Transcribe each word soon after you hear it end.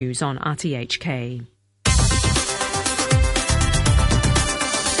News on RTHK.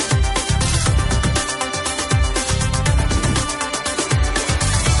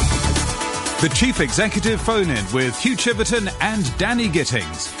 The Chief Executive phone-in with Hugh Chiverton and Danny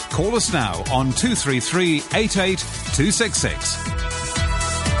Gittings. Call us now on 233 88266.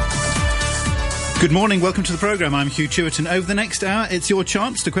 Good morning, welcome to the programme. I'm Hugh Chiverton. Over the next hour, it's your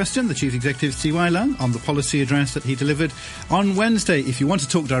chance to question the Chief Executive, CY Leung, on the policy address that he delivered on Wednesday. If you want to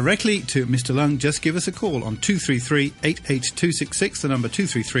talk directly to Mr Leung, just give us a call on 233 88266, the number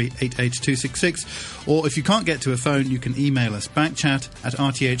 233 88266. Or if you can't get to a phone, you can email us,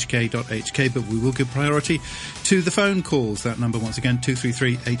 backchat@rthk.hk, but we will give priority to the phone calls. That number, once again,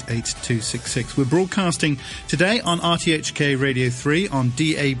 233 88266. We're broadcasting today on RTHK Radio 3, on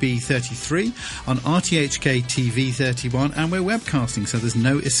DAB 33, on RTHK TV 31, and we're webcasting, so there's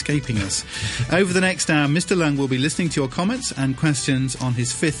no escaping us. Over the next hour, Mr Leung will be listening to your comments and questions on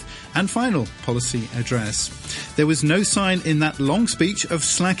his fifth and final policy address. There was no sign in that long speech of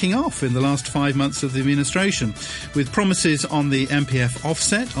slacking off in the last 5 months of the administration, with promises on the MPF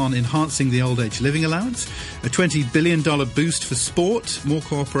offset, on enhancing the old age living allowance, a $20 billion boost for sport, more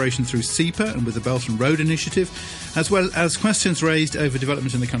cooperation through SEPA and with the Belt and Road Initiative, as well as questions raised over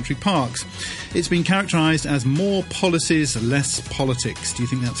development in the country parks. It's been characterised as more policies, less politics. Do you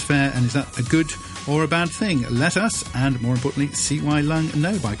think that's fair, and is that a good or a bad thing? Let us, and more importantly, CY Leung,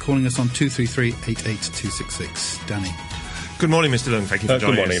 know by calling us on 233 88266. Danny. Good morning, Mr Leung. Thank you for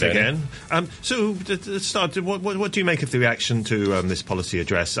joining us again. Ben. So, to start, what do you make of the reaction to this policy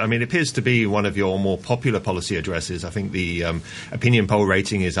address? I mean, it appears to be one of your more popular policy addresses. I think the opinion poll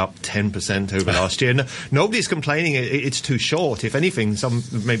rating is up 10% over last year. Nobody's complaining it's too short. If anything,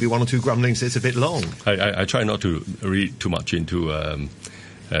 maybe one or two grumblings it's a bit long. I try not to read too much into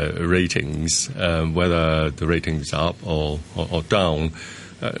ratings, whether the ratings are up or down.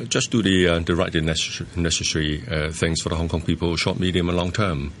 Just do the right and necessary things for the Hong Kong people, short, medium and long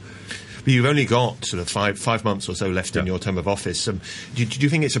term. But you've only got sort of five months or so left in your term of office. Do you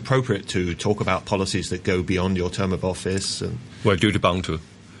think it's appropriate to talk about policies that go beyond your term of office? We're duty bound to.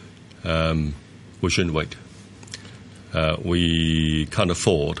 We shouldn't wait. We can't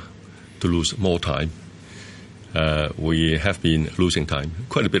afford to lose more time. We have been losing time,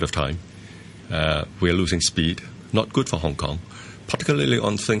 quite a bit of time. We are losing speed, not good for Hong Kong, particularly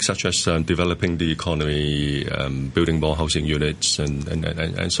on things such as developing the economy, building more housing units,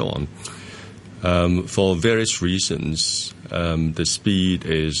 and so on. For various reasons, the speed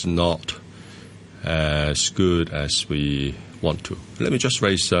is not as good as we want to. Let me just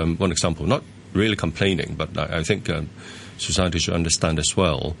raise one example, not really complaining, but I think society should understand as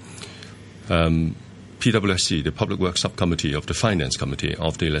well. PWSC, the Public Works Subcommittee of the Finance Committee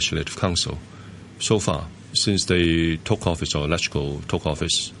of the Legislative Council, so far, since they took office, or Electrical took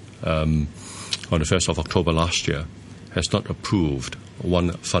office on the 1st of October last year, has not approved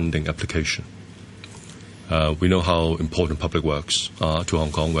one funding application. We know how important public works are to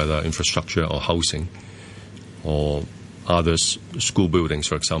Hong Kong, whether infrastructure or housing or others, school buildings,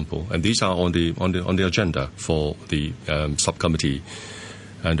 for example. And these are on the agenda for the subcommittee.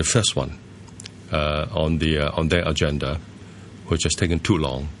 And the first one on their agenda, which has taken too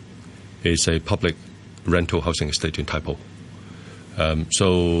long, is a public rental housing estate in Tai Po.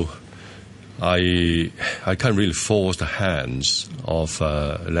 So I can't really force the hands of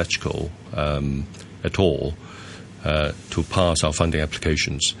Electrical at all to pass our funding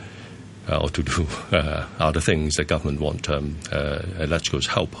applications or to do other things the government want Electrical's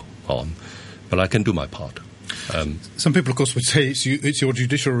help on. But I can do my part. Some people, of course, would say it's your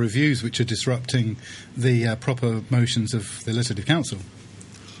judicial reviews which are disrupting the proper motions of the Legislative Council.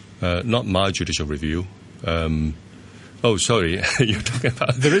 Not my judicial review. Oh, sorry, you're talking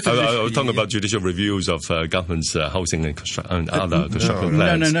about... I was talking about judicial reviews of government's housing and other construction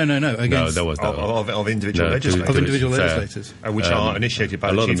plans. No. Against, no, of individual legislators. Of individual legislators. Which are initiated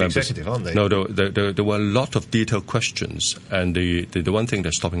by the Chief Executive, aren't they? No, there were a lot of detailed questions, and the one thing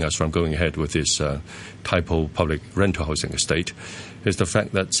that's stopping us from going ahead with this Tai Po public rental housing estate is the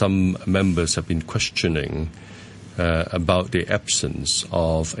fact that some members have been questioning about the absence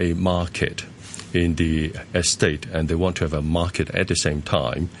of a market in the estate, and they want to have a market at the same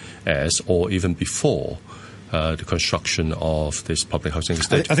time as, or even before, the construction of this public housing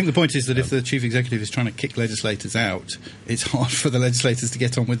estate. I think the point is that if the Chief Executive is trying to kick legislators out, it's hard for the legislators to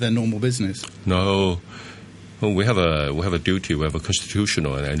get on with their normal business. No. Well, we have a duty, we have a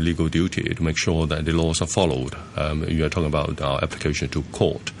constitutional and legal duty to make sure that the laws are followed. You are talking about our application to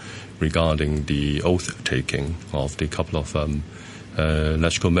court regarding the oath-taking of the couple of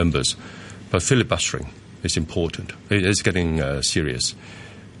Electrical members. But filibustering is important. It is getting serious.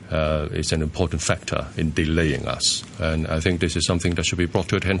 is an important factor in delaying us. And I think this is something that should be brought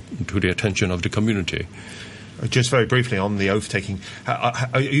to the attention of the community. Just very briefly on the oath-taking,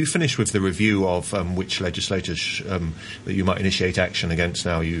 are you finished with the review of which legislators that you might initiate action against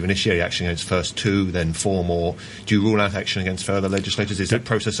now? You initiate action against first 2, then 4 more. Do you rule out action against further legislators? Is that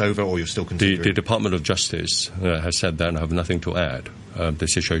process over, or you're still considering? The Department of Justice has said that, and I have nothing to add. The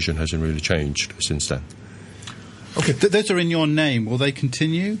situation hasn't really changed since then. Okay, those are in your name. Will they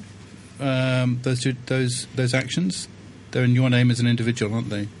continue? Those actions? They're in your name as an individual, aren't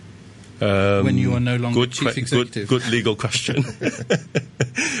they? When you are no longer chief executive. Good legal question.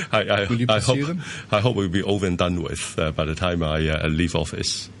 Will you pursue them? I hope we'll be over and done with by the time I leave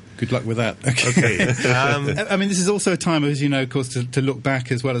office. Good luck with that. Okay. I mean, this is also a time, as you know, of course, to look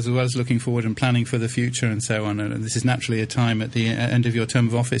back as well as looking forward and planning for the future and so on. And this is naturally a time at the end of your term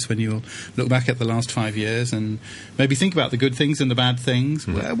of office when you'll look back at the last 5 years and maybe think about the good things and the bad things.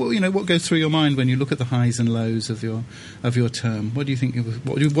 What goes through your mind when you look at the highs and lows of your term? What do you think?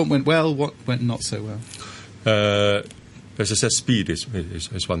 What went well? What went not so well? As I said, speed is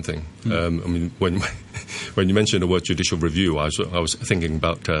one thing. I mean, when you mentioned the word judicial review, I was thinking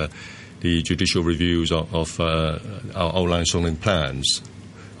about the judicial reviews of our outline zoning plans,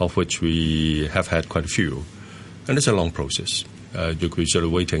 of which we have had quite a few. And it's a long process. You could be sort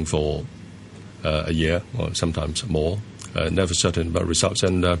of waiting for a year or sometimes more, never certain about results.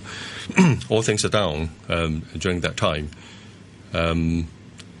 And all things are down during that time.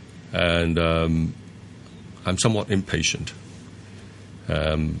 I'm somewhat impatient,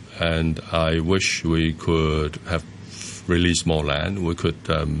 and I wish we could have released more land. We could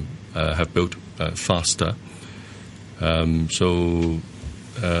have built faster. If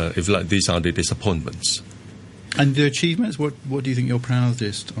these are the disappointments. And the achievements, what do you think you're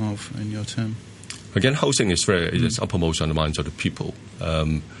proudest of in your term? Again, housing is uppermost on the minds of the people.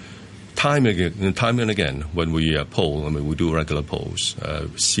 Time and again, when we poll, I mean, we do regular polls,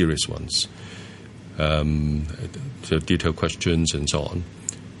 serious ones. So detailed questions and so on.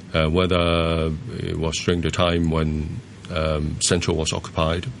 Whether it was during the time when Central was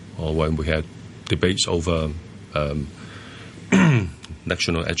occupied or when we had debates over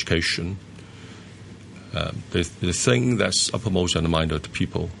national education, the thing that's uppermost on the mind of the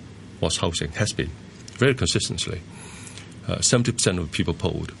people was housing, has been, very consistently. 70% of people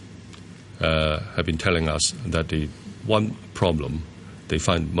polled have been telling us that the one problem they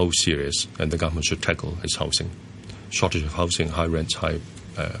find most serious and the government should tackle is housing. Shortage of housing, high rents, high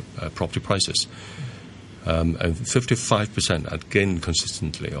property prices. And 55%, again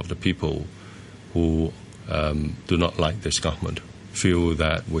consistently, of the people who do not like this government feel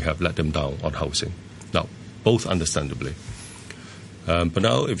that we have let them down on housing. Now, both understandably. But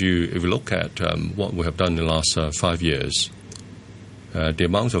now if you look at what we have done in the last 5 years, the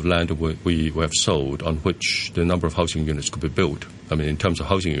amount of land we have sold on which the number of housing units could be built, I mean, in terms of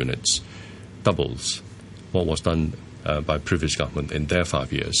housing units, doubles what was done by previous government in their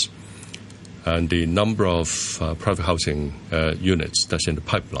 5 years. And the number of private housing units that's in the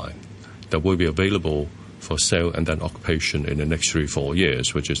pipeline that will be available for sale and then occupation in the next 3-4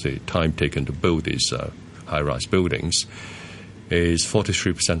 years, which is the time taken to build these high-rise buildings, is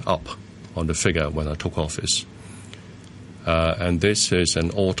 43% up on the figure when I took office. And this is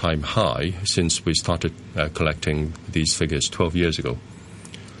an all-time high since we started collecting these figures 12 years ago.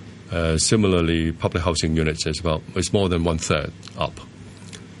 Similarly, public housing units is more than 1/3 up.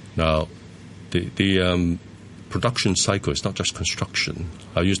 Now, the production cycle is not just construction.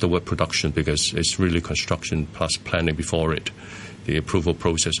 I use the word production because it's really construction plus planning before it, the approval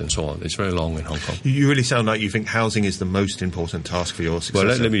process and so on. It's very long in Hong Kong. You really sound like you think housing is the most important task for your successor.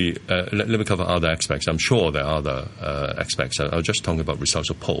 Well, let me cover other aspects. I'm sure there are other aspects. I was just talking about results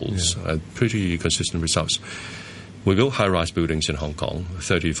of polls, pretty consistent results. We build high-rise buildings in Hong Kong,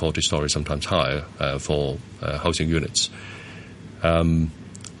 30, 40 stories, sometimes higher, for housing units. And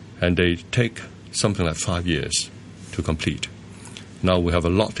they take something like 5 years to complete. Now we have a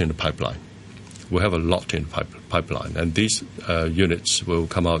lot in the pipeline. And these units will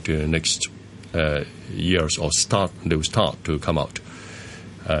come out in the next years, or they will start to come out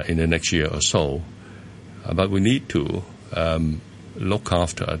in the next year or so. But we need to look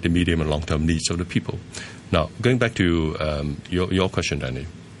after the medium and long-term needs of the people. Now, going back to your question, Danny,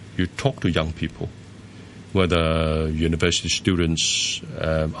 you talk to young people, whether university students,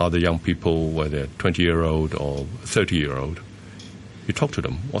 other young people, whether 20-year-old or 30-year-old, you talk to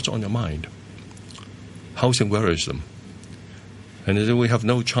them. What's on your mind? Housing worries them. And we have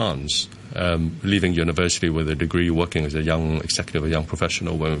no chance leaving university with a degree, working as a young executive, a young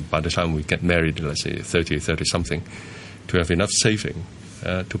professional, when by the time we get married, let's say 30-something, to have enough saving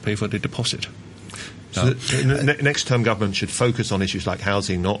to pay for the deposit. So the next term government should focus on issues like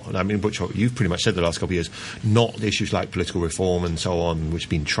housing, which you've pretty much said the last couple of years, not issues like political reform and so on, which have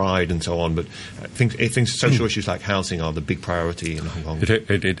been tried and so on, but social issues like housing are the big priority in Hong Kong.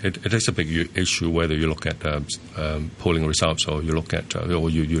 It is a big issue whether you look at polling results or you look at or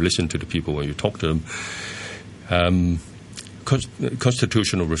you listen to the people when you talk to them.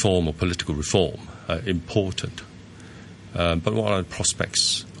 Constitutional reform or political reform are important. But what are the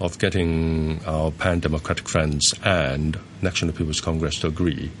prospects of getting our pan-democratic friends and National People's Congress to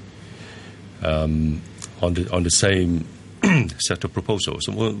agree on the same set of proposals?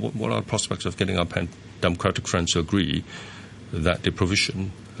 So what are the prospects of getting our pan-democratic friends to agree that the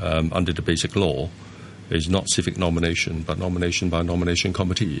provision under the Basic Law is not civic nomination, but nomination by a nomination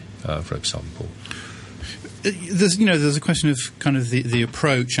committee, for example? There's a question of kind of the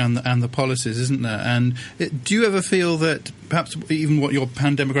approach and the policies, isn't there? And do you ever feel that perhaps even what your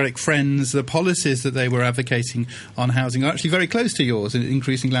pan-democratic friends, the policies that they were advocating on housing are actually very close to yours,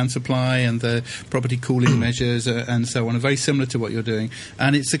 increasing land supply and the property cooling measures and so on, are very similar to what you're doing?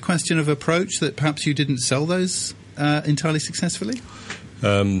 And it's a question of approach that perhaps you didn't sell those entirely successfully?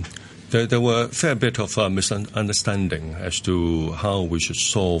 There were a fair bit of misunderstanding as to how we should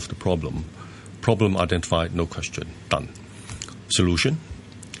solve the problem. Problem identified, no question, done. Solution?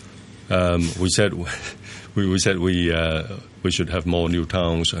 We said we should have more new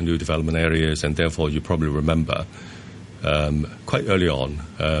towns and new development areas, and therefore you probably remember quite early on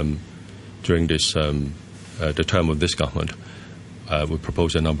during this the term of this government, we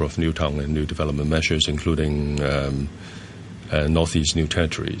proposed a number of new town and new development measures, including Northeast New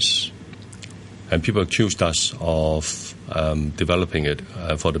Territories. And people accused us of developing it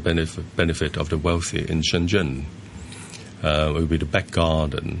for the benefit of the wealthy in Shenzhen. It would be the back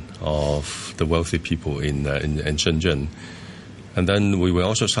garden of the wealthy people in Shenzhen. And then we were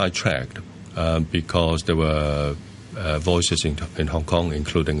also sidetracked because there were voices in Hong Kong,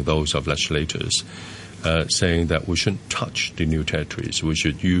 including those of legislators, saying that we shouldn't touch the new territories. We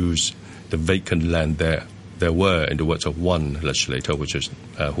should use the vacant land there. There were, in the words of one legislator, who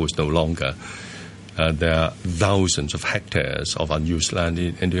is no longer, there are thousands of hectares of unused land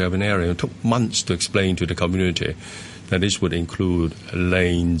in the urban area. It took months to explain to the community that this would include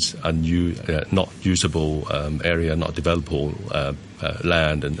lanes, not usable area, not developable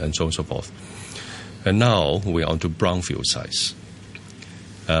land, and so on and so forth. And now we're on to brownfield sites.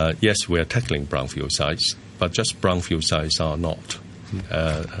 Yes, we are tackling brownfield sites, but just brownfield sites are not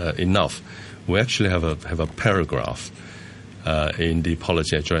enough. We actually have a paragraph in the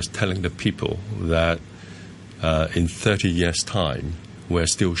policy address telling the people that in 30 years' time, we're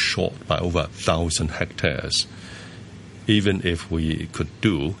still short by over 1,000 hectares. Even if we could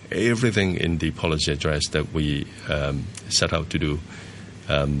do everything in the policy address that we set out to do,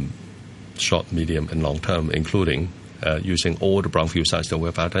 short, medium, and long term, including using all the brownfield sites that we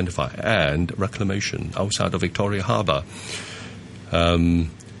have identified and reclamation outside of Victoria Harbour.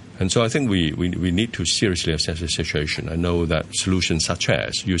 And so I think we need to seriously assess the situation. I know that solutions such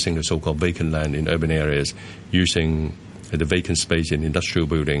as using the so-called vacant land in urban areas, using the vacant space in industrial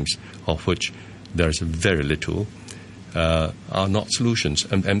buildings, of which there is very little, are not solutions.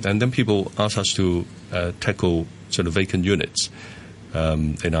 And then people ask us to tackle sort of vacant units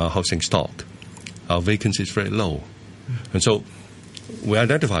in our housing stock. Our vacancy is very low. And so we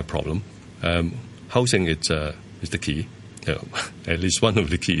identify a problem. Housing is the key. At least one of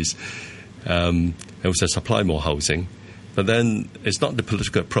the keys. It was to supply more housing, but then it's not the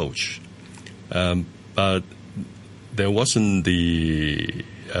political approach. But there wasn't the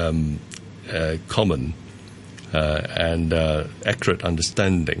common and accurate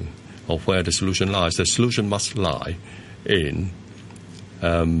understanding of where the solution lies. The solution must lie in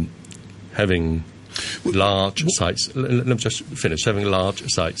having large sites. Let me just finish. Having large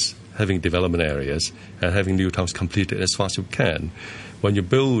sites, having development areas, and having new towns completed as fast as you can. When you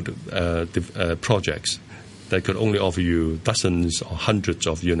build projects that could only offer you dozens or hundreds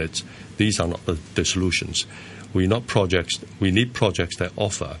of units, these are not the solutions. We need projects that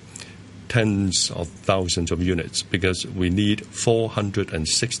offer tens of thousands of units, because we need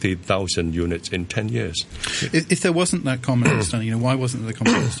 460,000 units in 10 years. If there wasn't that common understanding, why wasn't there the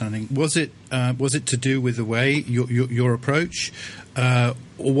common understanding? Was it to do with the way your approach, or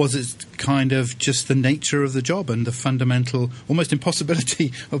was it kind of just the nature of the job and the fundamental, almost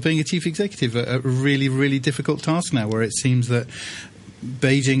impossibility of being a chief executive, a really, really difficult task now, where it seems that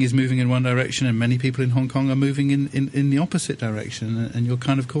Beijing is moving in one direction and many people in Hong Kong are moving in the opposite direction, and you're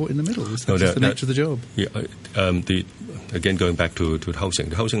kind of caught in the middle? Is that just the nature of the job? Yeah. Again, going back to housing,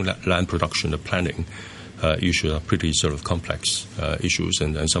 the housing land production, the planning issues are pretty sort of complex issues,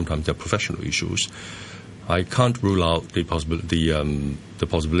 and sometimes they're professional issues. I can't rule out the possibility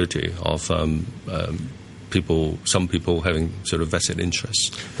of some people having sort of vested interests.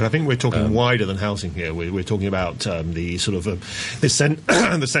 But I think we're talking wider than housing here. We're talking about the sort of the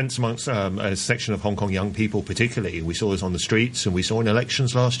sense amongst a section of Hong Kong young people, particularly. We saw this on the streets, and we saw in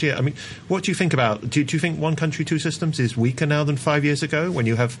elections last year. I mean, what do you think about? Do you think one country, two systems is weaker now than 5 years ago, when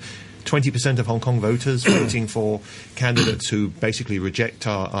you have 20% of Hong Kong voters voting for candidates who basically reject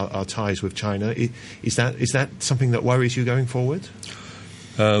our ties with China? Is that something that worries you going forward?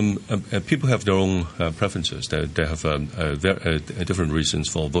 People have their own preferences. They have different reasons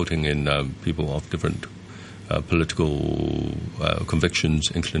for voting in people of different political convictions,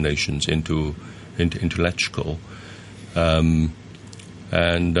 inclinations into intellectual. And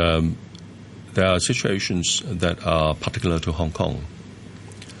there are situations that are particular to Hong Kong.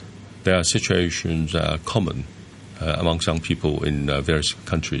 There are situations that are common amongst young people in various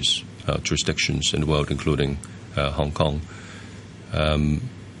countries, jurisdictions in the world, including Hong Kong.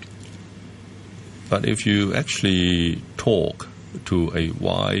 But if you actually talk to a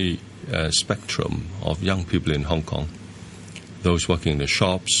wide spectrum of young people in Hong Kong, those working in the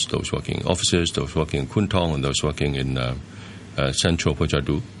shops, those working in offices, those working in Kwun Tong, and those working in Central Pui Chai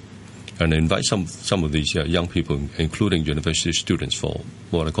Tu, and invite some of these young people, including university students, for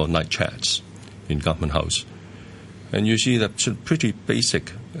what I call night chats in Government House. And you see that some pretty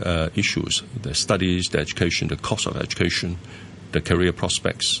basic issues, the studies, the education, the cost of education, the career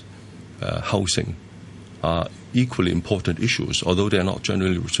prospects, housing, are equally important issues, although they are not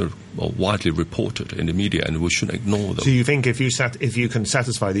generally sort of widely reported in the media, and we shouldn't ignore them. So you think if you can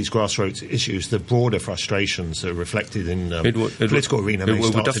satisfy these grassroots issues, the broader frustrations are reflected in political arena may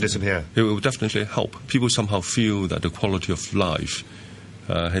start to disappear? It will definitely help. People somehow feel that the quality of life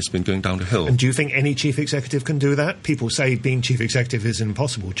has been going down the hill. And do you think any chief executive can do that? People say being chief executive is an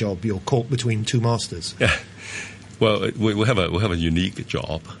impossible job. You're caught between two masters. Yeah. Well, we have a unique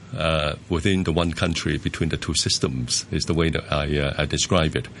job within the one country between the two systems, is the way that I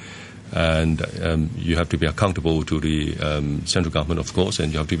describe it. And you have to be accountable to the central government, of course,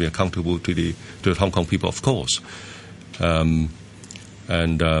 and you have to be accountable to the Hong Kong people, of course. And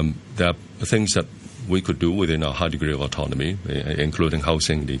there are things that we could do within a high degree of autonomy, including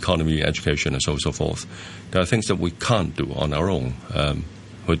housing, the economy, education, and so on and so forth. There are things that we can't do on our own,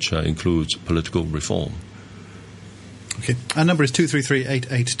 which includes political reform. Okay. Our number is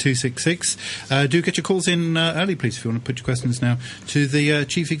 233-88266. Do get your calls in early, please, if you want to put your questions now to the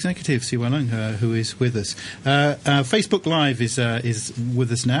Chief Executive, Si Wai Lung, who is with us. Facebook Live is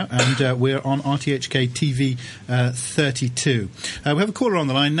with us now, and we're on RTHK TV 32. We have a caller on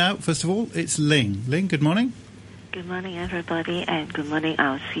the line now. First of all, it's Ling. Ling, good morning. Good morning, everybody, and good morning,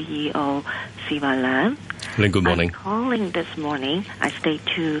 our CEO, Si Wai Lung. Ling, good morning. I'm calling this morning. I state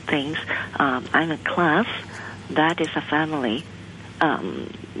two things. I'm a class. That is a family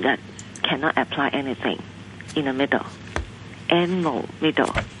that cannot apply anything in the middle. And no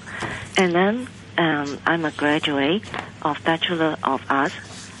middle. And then I'm a graduate of Bachelor of Arts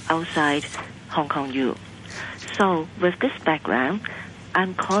outside Hong Kong U. So with this background,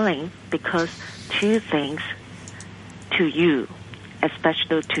 I'm calling because two things to you,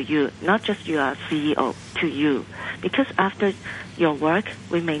 especially to you, not just you are CEO, to you. Because after your work,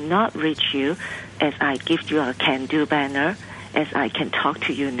 we may not reach you as I give you a can-do banner, as I can talk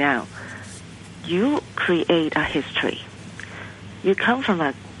to you now. You create a history. You come from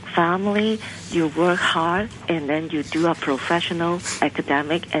a family, you work hard, and then you do a professional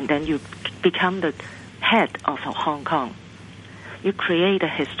academic, and then you become the head of Hong Kong. You create a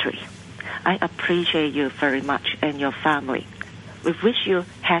history. I appreciate you very much and your family. We wish you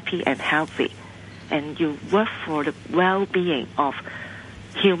happy and healthy, and you work for the well-being of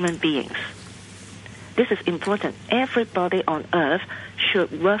human beings. This is important. Everybody on earth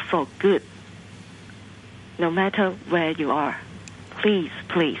should work for good, no matter where you are. Please,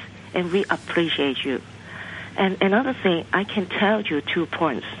 please. And we appreciate you. And another thing, I can tell you 2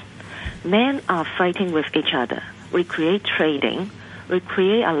 points. Men are fighting with each other. We create trading. We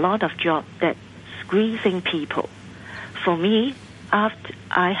create a lot of jobs that squeezing people. For me, after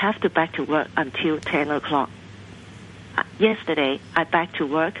I have to back to work until 10 o'clock. Yesterday, I back to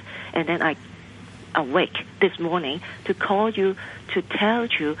work, and then I awake this morning to call you, to tell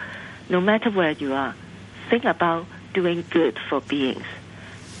you, no matter where you are, think about doing good for beings.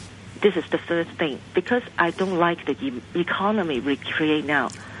 This is the first thing, because I don't like the economy we create now.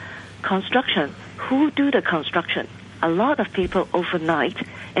 Construction, who do the construction? A lot of people overnight,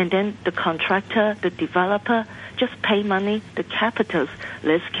 and then the contractor, the developer, just pay money, the capitalists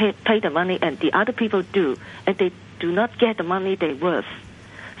pay the money, and the other people do, and they do not get the money they worth.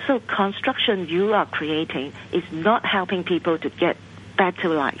 So construction you are creating is not helping people to get back to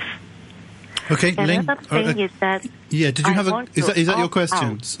life. Okay, Ling. Another thing is that... Yeah, did you have a... Is that your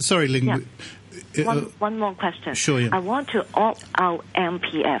question? Out. Sorry, Ling. Yeah. One more question. Sure, yeah. I want to opt out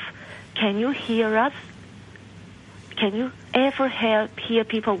MPF. Can you hear us? Can you ever hear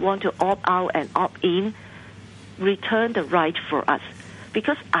people want to opt out and opt in? Return the right for us.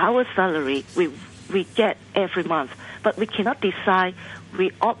 Because our salary, we get every month, but we cannot decide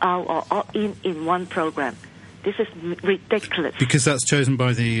we opt out or opt in one program. This is ridiculous. Because that's chosen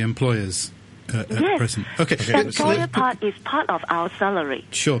by the employers at present. Okay. The employer part is part of our salary.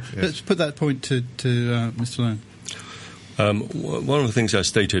 Sure. Yes. Let's put that point to Mr. Leung. One of the things I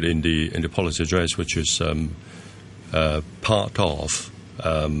stated in the policy address, which is part of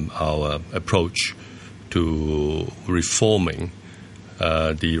our approach to reforming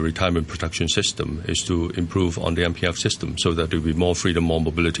the retirement protection system, is to improve on the MPF system so that there will be more freedom, more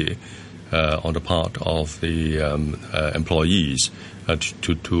mobility on the part of the employees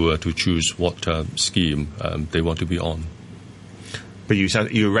to choose what scheme they want to be on. But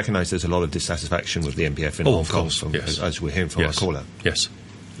you recognise there's a lot of dissatisfaction with the MPF in Hong Kong, yes. as we're hearing from our caller. Yes.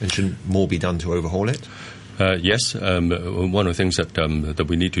 And shouldn't more be done to overhaul it? Yes. One of the things that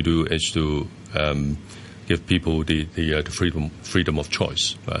we need to do is to give people the freedom of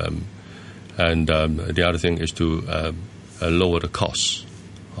choice, and the other thing is to lower the costs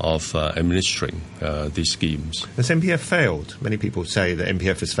of administering these schemes. Has MPF failed? Many people say that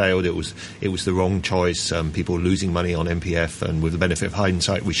MPF has failed. It was the wrong choice. People losing money on MPF, and with the benefit of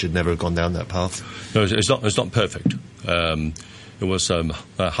hindsight, we should never have gone down that path. No, it's not perfect. It was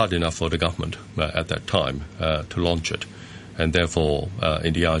hard enough for the government at that time to launch it. And therefore,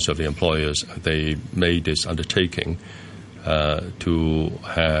 in the eyes of the employers, they made this undertaking to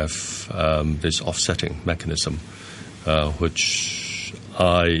have this offsetting mechanism, which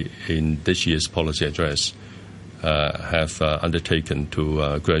I, in this year's policy address, have undertaken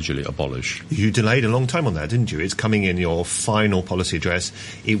to gradually abolish. You delayed a long time on that, didn't you? It's coming in your final policy address.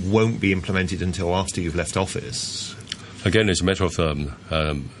 It won't be implemented until after you've left office. Again, it's a matter of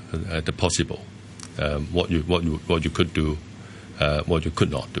the possible. What you could do, what you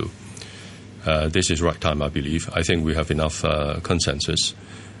could not do. This is the right time, I believe. I think we have enough consensus,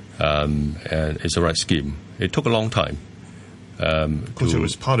 and it's the right scheme. It took a long time. Of course, it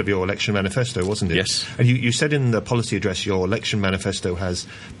was part of your election manifesto, wasn't it? Yes. And you said in the policy address your election manifesto has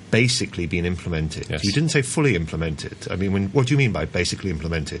basically been implemented. Yes. You didn't say fully implemented. I mean, what do you mean by basically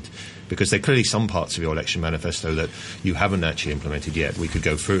implemented? Because there are clearly some parts of your election manifesto that you haven't actually implemented yet. We could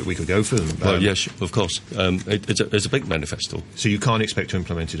go through them. Well, yes, of course. It's a big manifesto. So you can't expect to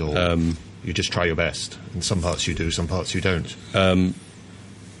implement it all. You just try your best. And some parts you do, some parts you don't.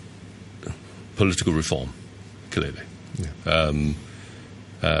 Political reform, clearly. Yeah.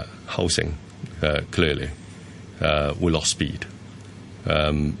 Housing, clearly, we lost speed.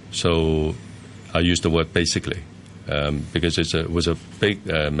 So I use the word basically because it was a big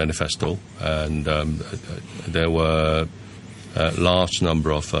manifesto, and there were a large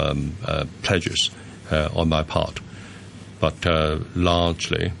number of pledges on my part. But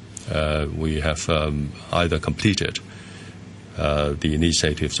largely, we have either completed the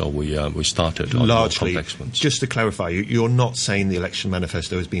initiatives, or we started on largely. Complex ones. Just to clarify, you're not saying the election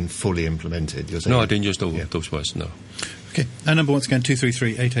manifesto has been fully implemented. You're saying no, I didn't use those words. No. Okay, our number once again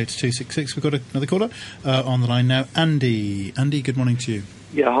 233-88266. We've got another caller on the line now. Andy, good morning to you.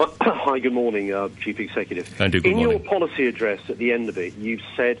 Yeah, hi. Good morning, Chief Executive. Andy, good morning. In your policy address at the end of it, you've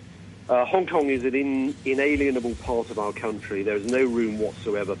said Hong Kong is an inalienable part of our country. There is no room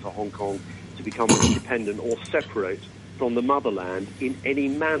whatsoever for Hong Kong to become independent or separate from the motherland in any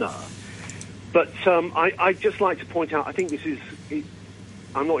manner. But I'd just like to point out, I think this is...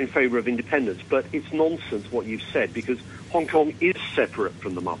 I'm not in favour of independence, but it's nonsense what you've said, because Hong Kong is separate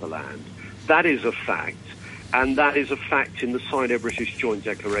from the motherland. That is a fact, and that is a fact in the Sino-British Joint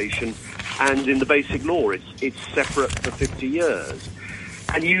Declaration and in the Basic Law. It's separate for 50 years.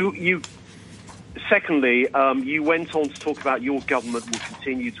 And secondly, you went on to talk about your government will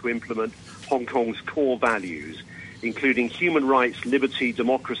continue to implement Hong Kong's core values, including human rights, liberty,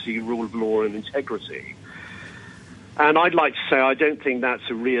 democracy, rule of law, and integrity. And I'd like to say I don't think that's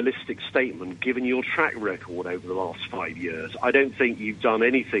a realistic statement, given your track record over the last 5 years. I don't think you've done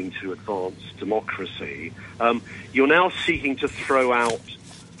anything to advance democracy. You're now seeking to throw out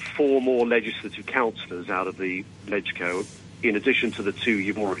 4 more legislative councillors out of the LegCo, in addition to the 2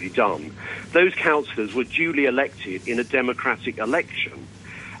 you've already done. Those councillors were duly elected in a democratic election.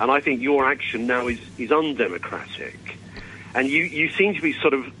 And I think your action now is undemocratic. And you seem to be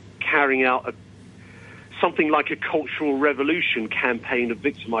sort of carrying out something like a cultural revolution campaign of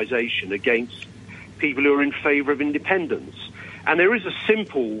victimization against people who are in favor of independence. And there is a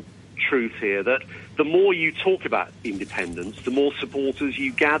simple truth here that the more you talk about independence, the more supporters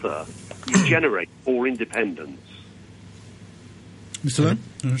you gather, you generate more independence. Mr. Leung, want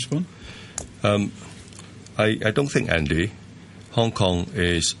to respond? I don't think, Andy, Hong Kong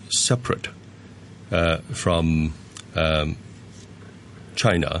is separate from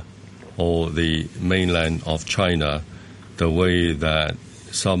China or the mainland of China the way that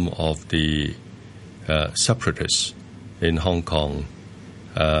some of the separatists in Hong Kong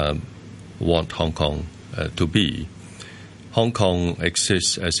want Hong Kong to be. Hong Kong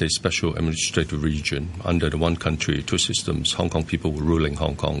exists as a special administrative region under the one country, two systems. Hong Kong people were ruling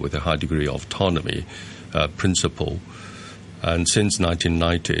Hong Kong with a high degree of autonomy principle. And since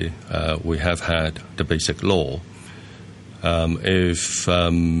 1990, we have had the Basic Law. If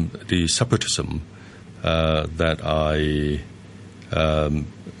the separatism that I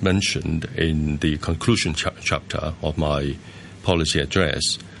mentioned in the conclusion chapter of my policy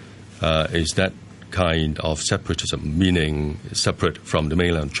address is that kind of separatism, meaning separate from the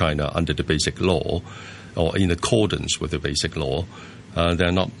mainland China under the Basic Law or in accordance with the Basic Law,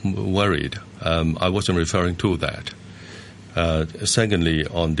 they're not worried. I wasn't referring to that. Secondly,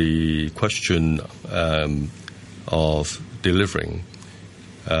 on the question of delivering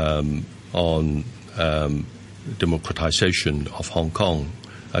on democratization of Hong Kong,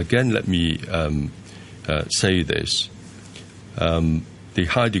 again, let me say this. The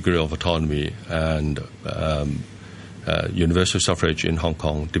high degree of autonomy and universal suffrage in Hong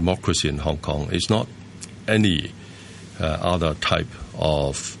Kong, democracy in Hong Kong, is not any other type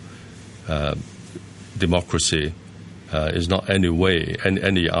of democracy, is not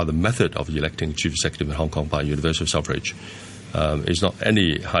any other method of electing chief executive in Hong Kong by universal suffrage. Is not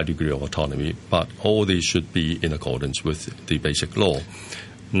any high degree of autonomy, but all these should be in accordance with the Basic Law.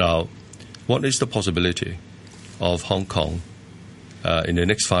 Now, what is the possibility of Hong Kong in the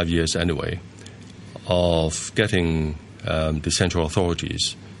next 5 years anyway, of getting the central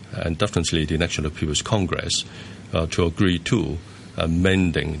authorities and definitely the National People's Congress to agree to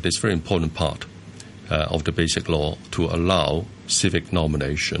amending this very important part of the Basic Law to allow civic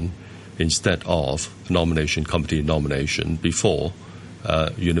nomination instead of nomination committee nomination before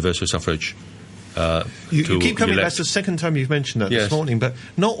universal suffrage. You keep coming back. That's the second time you've mentioned that this morning, but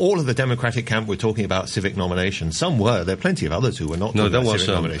not all of the Democratic camp were talking about civic nomination. Some were. There are plenty of others who were not talking about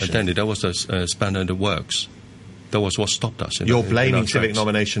civic nomination. Danny, that was a spanner in the works. That was what stopped us. You're blaming civic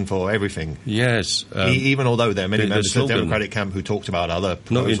nomination for everything. Yes. Even although there are many members of the Democratic camp who talked about other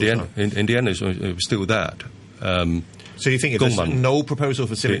proposals. No, in the end, it was still that. So you think if there's no proposal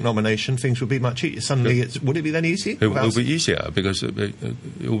for civic nomination, things would be much easier? Suddenly, would it be then easy? It will be easier because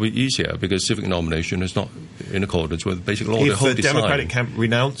civic nomination is not in accordance with Basic Law. If the Democratic camp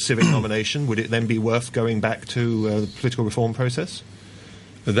renounced civic nomination, would it then be worth going back to the political reform process?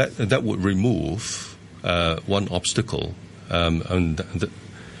 That would remove one obstacle. So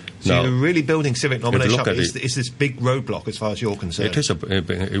you're really building civic nomination up. Is this big roadblock as far as you're concerned?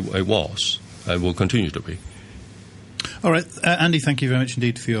 It was and will continue to be. All right, Andy, thank you very much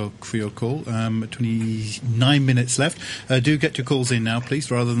indeed for your call. 29 minutes left. Do get your calls in now, please,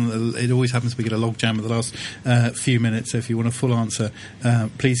 rather than it always happens we get a log jam at the last few minutes. So if you want a full answer,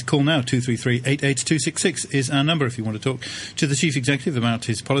 please call now. 233-88266 is our number if you want to talk to the Chief Executive about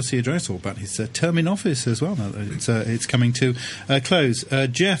his policy address or about his term in office as well. It's coming to a close.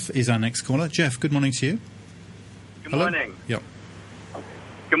 Jeff is our next caller. Jeff, good morning to you. Good morning. Yep.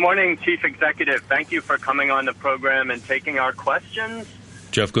 Good morning, Chief Executive. Thank you for coming on the program and taking our questions.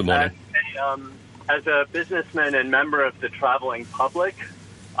 Jeff, good morning. As a businessman and member of the traveling public,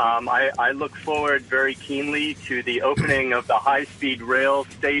 I look forward very keenly to the opening of the high-speed rail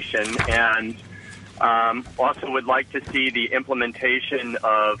station and also would like to see the implementation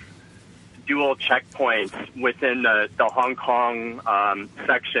of dual checkpoints within the Hong Kong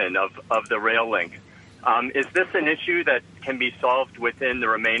section of the rail link. Is this an issue that can be solved within the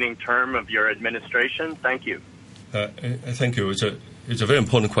remaining term of your administration? Thank you. Thank you. It's a very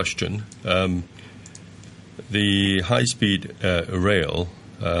important question. The high-speed rail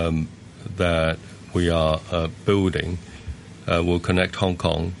that we are building will connect Hong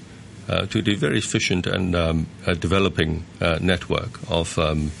Kong to the very efficient and developing network of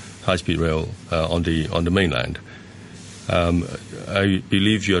high-speed rail on the mainland. I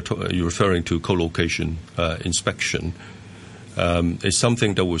believe you're referring to co-location inspection. It's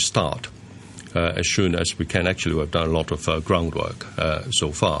something that will start as soon as we can. Actually, we've done a lot of groundwork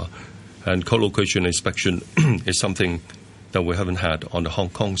so far. And co-location inspection is something that we haven't had on the Hong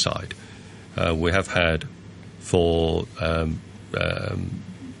Kong side. We have had for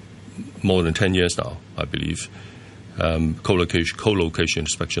more than 10 years now, I believe, co-location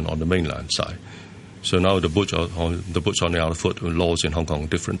inspection on the mainland side. So now the boots on the outer foot, laws in Hong Kong are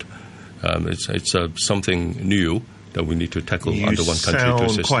different. It's something new that we need to tackle under one country, two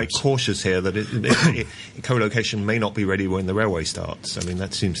systems. You sound quite cautious here that co-location may not be ready when the railway starts. I mean,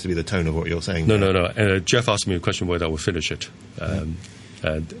 that seems to be the tone of what you're saying. No. Jeff asked me a question whether I will finish it in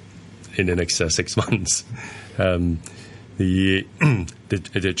the next 6 months.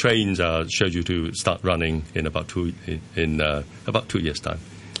 The trains are scheduled to start running in about 2 years' time.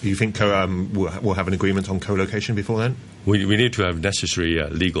 Do you think we'll have an agreement on co-location before then? We need to have necessary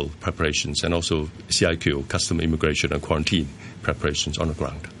legal preparations and also CIQ, custom, immigration and quarantine preparations on the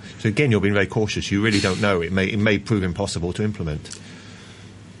ground. So again, you're being very cautious. You really don't know. It may prove impossible to implement.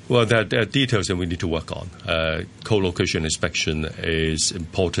 Well, there are details that we need to work on. Co-location inspection is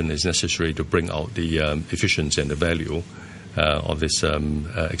important, is necessary to bring out the efficiency and the value of this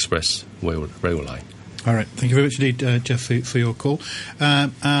express rail line. All right. Thank you very much indeed, Jeff, for your call.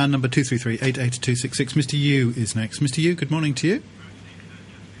 Number 233-88266. Mr. Yu is next. Mr. Yu, good morning to you.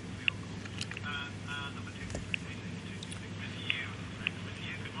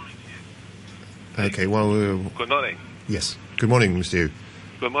 Okay, well... Good morning. Yes. Good morning, Mr. Yu.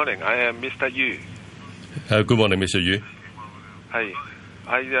 Good morning. I am Mr. Yu. Good morning, Mr. Yu. Hi.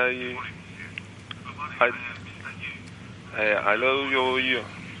 I know you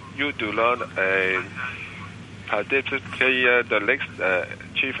do not participate the next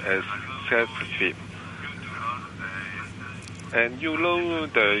chief executive, and you know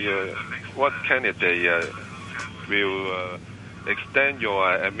what candidate will extend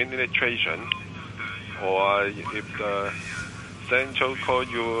your administration, or if the Central call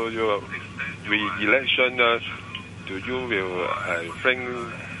your re-election, do you will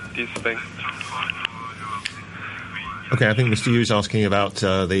bring this thing? Okay, I think Mr. Yu is asking about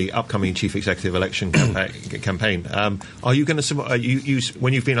the upcoming chief executive election campaign. Are you going to?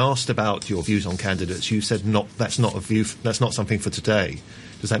 When you've been asked about your views on candidates, you said that's not a view. That's not something for today.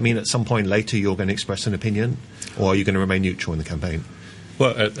 Does that mean at some point later you're going to express an opinion, or are you going to remain neutral in the campaign?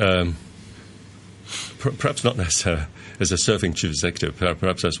 Well, perhaps not as a serving chief executive.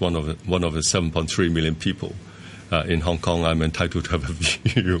 Perhaps as one of the 7.3 million people. In Hong Kong, I'm entitled to have a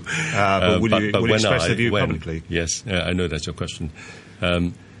view. But will you express the view publicly? Yes, I know that's your question.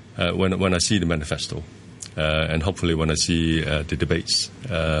 When I see the manifesto, and hopefully when I see the debates,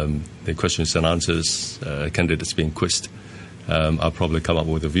 the questions and answers, candidates being quizzed, I'll probably come up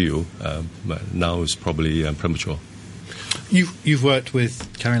with a view. But now it's probably premature. You've worked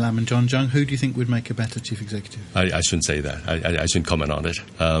with Carrie Lam and John Tsang. Who do you think would make a better chief executive? I shouldn't say that. I shouldn't comment on it.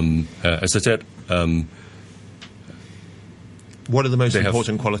 As I said... what are the most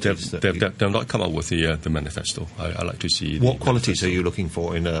important qualities? They've not come up with the manifesto. I like to see. What qualities are you looking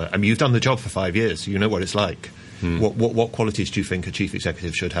for in I mean, you've done the job for 5 years. So you know what it's like. What qualities do you think a chief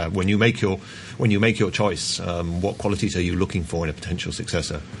executive should have when you make your choice? What qualities are you looking for in a potential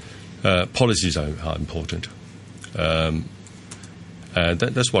successor? Policies are important. That's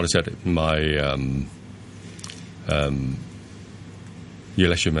what I said in my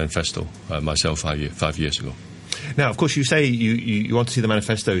election manifesto myself 5 years ago. Now, of course, you say you want to see the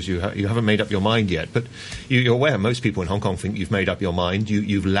manifestos. You haven't made up your mind yet, but you're aware most people in Hong Kong think you've made up your mind.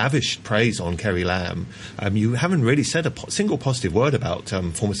 You've lavished praise on Carrie Lam. You haven't really said a single positive word about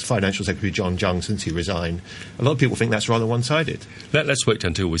former Financial Secretary John Tsang since he resigned. A lot of people think that's rather one-sided. Let's wait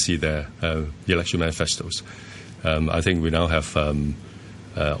until we see their election manifestos. I think we now have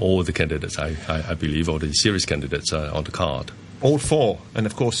all the candidates, I believe, all the serious candidates on the card. All four. And,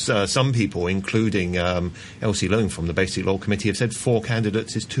 of course, some people, including Elsie Leung from the Basic Law Committee, have said 4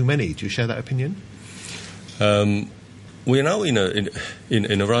 candidates is too many. Do you share that opinion? We're now in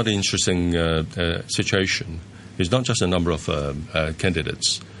a rather interesting situation. It's not just a number of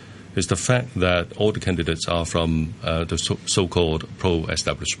candidates. It's the fact that all the candidates are from the so-called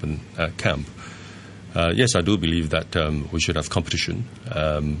pro-establishment camp. Yes, I do believe that we should have competition.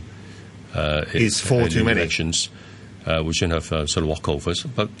 Is 4 too many? Elections. We shouldn't have sort of walkovers,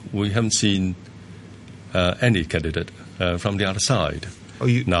 but we haven't seen any candidate from the other side.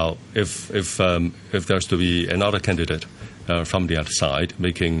 Now, if there's to be another candidate from the other side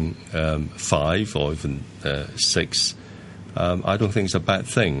making 5 or even 6, I don't think it's a bad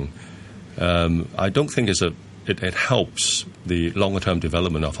thing. I don't think it helps the longer-term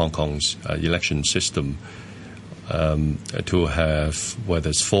development of Hong Kong's election system to have whether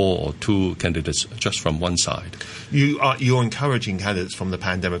it's 4 or 2 candidates just from one side. You're encouraging candidates from the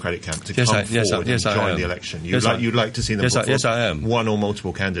Pan-Democratic camp to come forward and join the election. You'd like to see them yes, I am. one or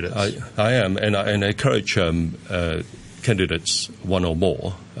multiple candidates. I am, and I encourage candidates, one or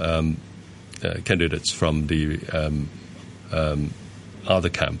more candidates from the other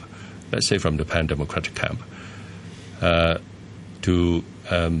camp, let's say from the Pan-Democratic camp, to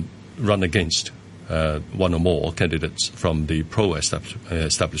run against one or more candidates from the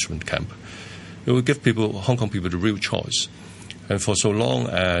pro-establishment camp. It will give Hong Kong people the real choice. And for so long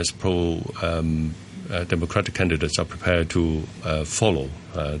as pro-democratic candidates are prepared to follow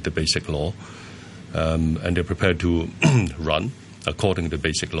the basic law, and they're prepared to run according to the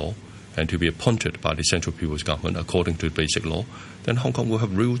basic law, and to be appointed by the Central People's Government according to the basic law, then Hong Kong will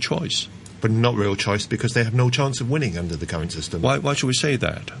have real choice. But not real choice because they have no chance of winning under the current system. Why should we say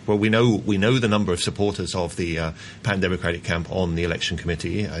that? Well, we know the number of supporters of the Pan-Democratic camp on the election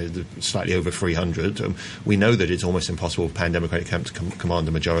committee, slightly over 300. We know that it's almost impossible for Pan-Democratic camp to command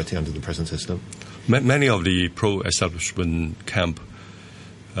a majority under the present system. Many of the pro-establishment camp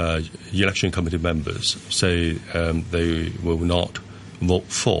election committee members say they will not vote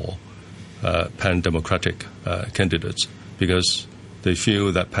for Pan-Democratic candidates because they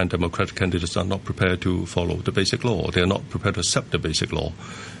feel that Pan-Democratic candidates are not prepared to follow the basic law. They are not prepared to accept the basic law.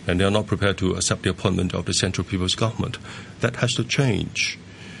 And they are not prepared to accept the appointment of the Central People's Government. That has to change.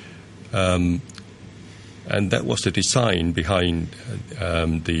 And that was the design behind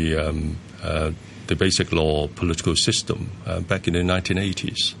the basic law political system back in the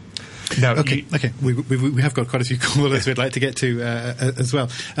 1980s. Now, okay. We have got quite a few callers we'd like to get to as well.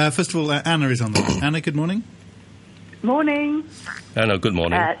 First of all, Anna is on the line. Anna, good morning. Morning. Anna, good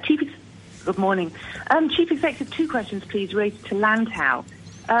morning. Good morning. Chief Executive, 2 questions, please, related to Lantau.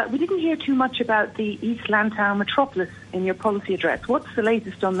 We didn't hear too much about the East Lantau metropolis in your policy address. What's the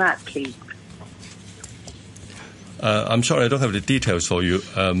latest on that, please? I'm sorry, I don't have the details for you.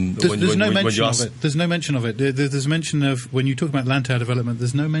 There's no mention of it. There's no mention of it. There's mention of, when you talk about Lantau development,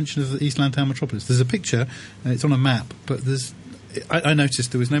 there's no mention of the East Lantau metropolis. There's a picture, it's on a map, but I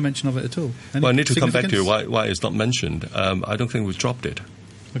noticed there was no mention of it at all. Well, I need to come back to you why it's not mentioned. I don't think we've dropped it.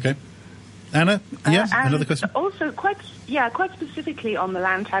 Okay. Anna, another question? Also, quite specifically on the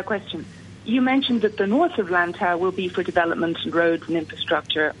Lantau question, you mentioned that the north of Lantau will be for development and roads and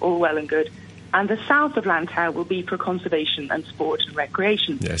infrastructure, all well and good, and the south of Lantau will be for conservation and sport and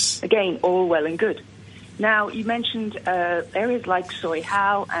recreation. Yes. Again, all well and good. Now, you mentioned areas like Soi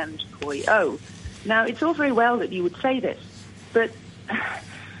Hao and Poi O. Now, it's all very well that you would say this, but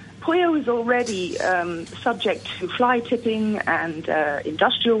Poi O is already subject to fly tipping and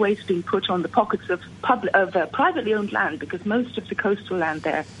industrial waste being put on the pockets of privately owned land, because most of the coastal land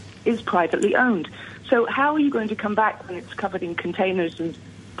there is privately owned. So how are you going to come back when it's covered in containers and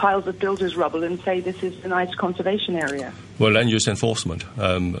piles of builders' rubble and say this is a nice conservation area? Well, land use enforcement.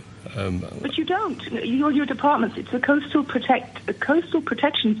 But you don't. Your departments, it's a coastal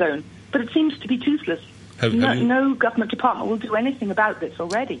protection zone, but it seems to be toothless. No government department will do anything about this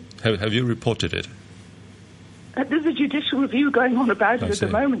already. Have you reported it? There's a judicial review going on about it at the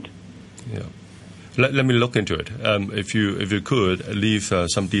moment. Yeah. Let me look into it. If you could leave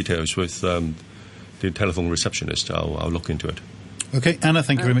some details with the telephone receptionist, I'll look into it. Okay, Anna,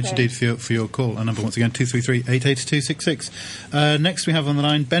 thank you very much indeed for your call. Our number once again, 233-88266. Next we have on the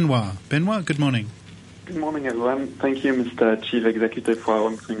line Benoit. Benoit, good morning. Good morning, everyone. Thank you, Mr. Chief Executive, for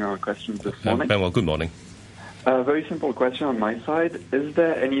answering our questions this morning. Benoit, good morning. A very simple question on my side. Is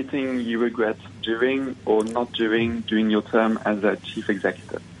there anything you regret doing or not doing during your term as a Chief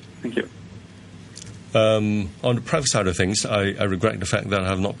Executive? Thank you. On the private side of things, I regret the fact that I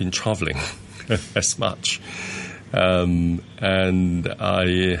have not been travelling as much. And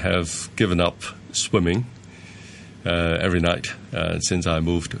I have given up swimming every night since I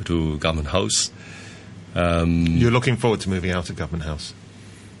moved to Government House. You're looking forward to moving out of Government House?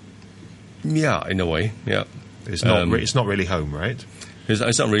 Yeah, in a way, yeah. It's not really home, right?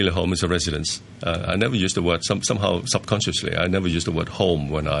 It's not really home, it's a residence. I never used the word, somehow subconsciously, I never used the word home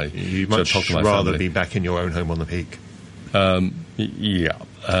when I talk to my family. You'd much rather be back in your own home on the Peak? Yeah.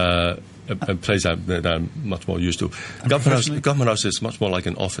 A place that I'm much more used to. Government House is much more like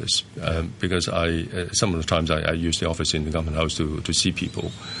an office because some of the times I use the office in the Government House to see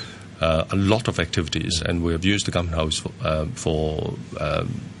people. A lot of activities, and we have used the Government House for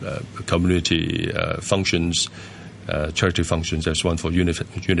community functions, charity functions. There's one for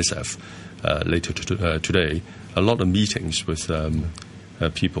UNICEF later today. A lot of meetings with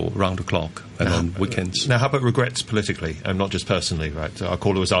people round the clock and on weekends. Now, how about regrets politically, and not just personally, right? Our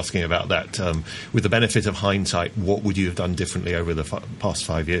caller was asking about that. With the benefit of hindsight, what would you have done differently over the past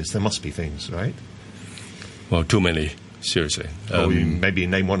 5 years? There must be things, right? Well, too many, seriously. Maybe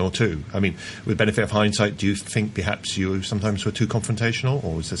name one or two. I mean, with the benefit of hindsight, do you think perhaps you sometimes were too confrontational,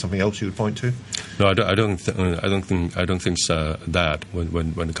 or is there something else you would point to? No, I don't think that.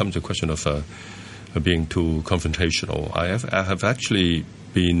 When it comes to the question of being too confrontational, I have actually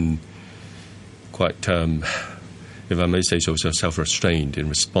been quite, if I may say so, self-restrained in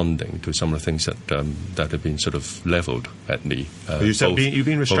responding to some of the things that have been sort of levelled at me. You said you've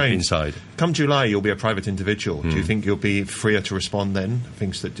been restrained. Inside. Come July, you'll be a private individual. Do you think you'll be freer to respond then?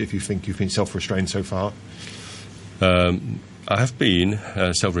 Things that if you think you've been self-restrained so far? I have been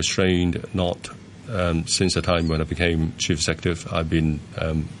self-restrained not since the time when I became chief executive. I've been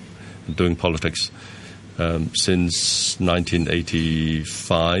doing politics since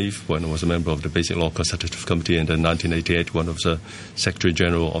 1985, when I was a member of the Basic Law Consultative Committee, and then 1988 when I was a Secretary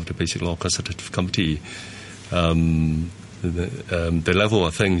General of the Basic Law Consultative Committee. The level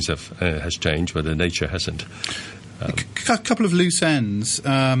of things has changed, but the nature hasn't. A couple of loose ends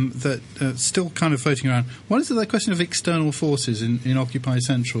that are still kind of floating around. One is the question of external forces in Occupy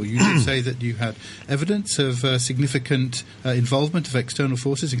Central. You did say that you had evidence of significant involvement of external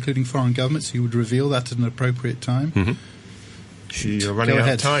forces, including foreign governments. You would reveal that at an appropriate time. Mm-hmm. You're running out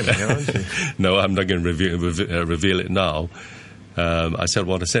of time, aren't you? No, I'm not going to reveal it now. I said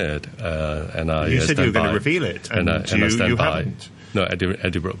what I said, and you said you were going to reveal it, and I stand by. Haven't. No, at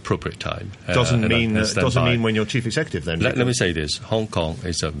the appropriate time. Doesn't mean when you're chief executive then. Let me say this: Hong Kong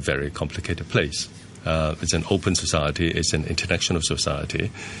is a very complicated place. It's an open society. It's an international society.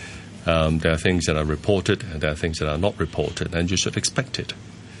 There are things that are reported, and there are things that are not reported, and you should expect it.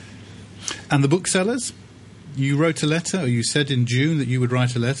 And the booksellers? You wrote a letter, or you said in June that you would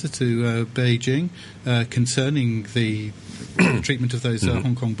write a letter to Beijing concerning the treatment of those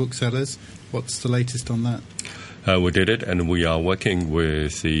Hong Kong booksellers. What's the latest on that? We did it, and we are working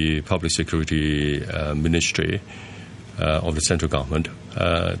with the Public Security Ministry of the central government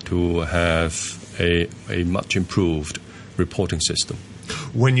to have a much improved reporting system.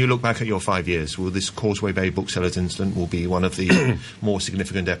 When you look back at your 5 years, will this Causeway Bay booksellers incident will be one of the more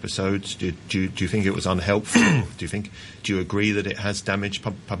significant episodes? Do you think it was unhelpful? Do you agree that it has damaged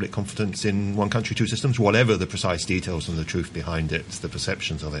public confidence in one country, two systems, whatever the precise details and the truth behind it, the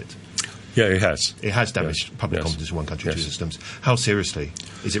perceptions of it? Yeah, it has. It has damaged public confidence in one country, two systems. How seriously?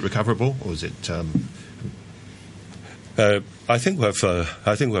 Is it recoverable, or is it? I think we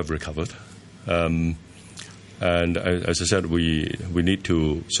have recovered, and as I said, we need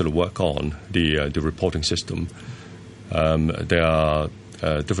to sort of work on the reporting system. There are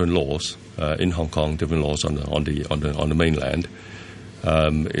different laws in Hong Kong, different laws on the mainland.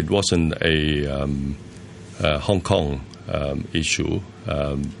 It wasn't a Hong Kong issue.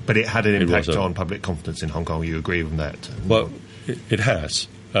 But it had an impact on public confidence in Hong Kong. You agree with that? Well, it has.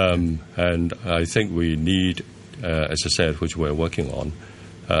 And I think we need, as I said, which we're working on,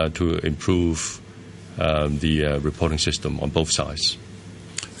 to improve the reporting system on both sides.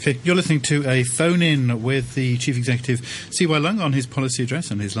 Okay, you're listening to a phone-in with the Chief Executive, C.Y. Leung, on his policy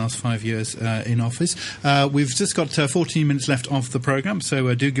address and his last 5 years in office. We've just got 14 minutes left of the programme,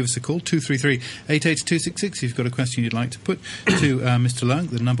 so do give us a call, 233-88266, if you've got a question you'd like to put to Mr.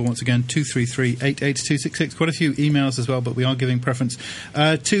 Leung. The number, once again, 233-88266. Quite a few emails as well, but we are giving preference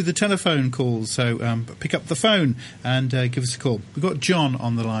to the telephone calls, so pick up the phone and give us a call. We've got John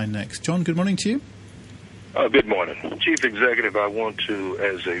on the line next. John, good morning to you. Good morning. Chief Executive, I want to,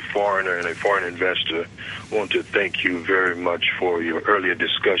 as a foreigner and a foreign investor, want to thank you very much for your earlier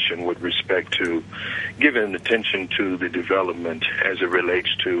discussion with respect to giving attention to the development as it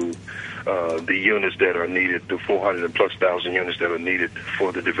relates to the units that are needed, the 400+ thousand units that are needed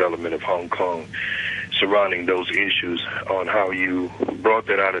for the development of Hong Kong, surrounding those issues, on how you brought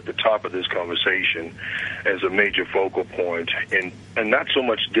that out at the top of this conversation as a major focal point, and not so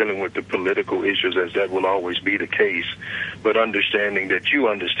much dealing with the political issues, as that will always be the case, but understanding that you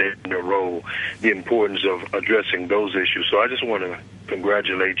understand your role, the importance of addressing those issues. So I just want to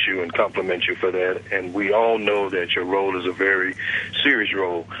congratulate you and compliment you for that, and we all know that your role is a very serious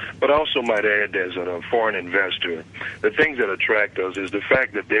role. But I also might add, as a foreign investor, the things that attract us is the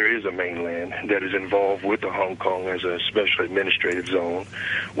fact that there is a mainland that is involved with the Hong Kong as a special administrative zone,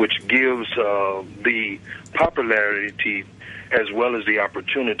 which gives the popularity as well as the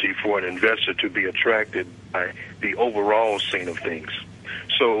opportunity for an investor to be attracted by the overall scene of things.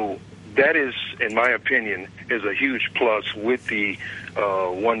 So that is, in my opinion, is a huge plus with the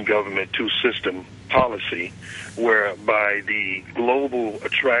one government, two system policy, whereby the global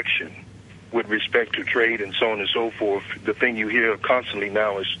attraction with respect to trade and so on and so forth, the thing you hear constantly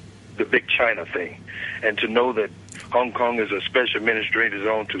now is the big China thing. And to know that Hong Kong is a special administrative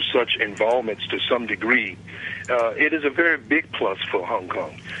zone to such involvements to some degree, it is a very big plus for Hong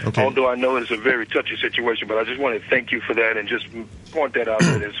Kong. Okay. Although I know it's a very touchy situation, but I just want to thank you for that and just point that out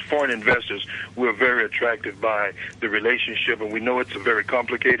that as foreign investors, we're very attracted by the relationship, and we know it's a very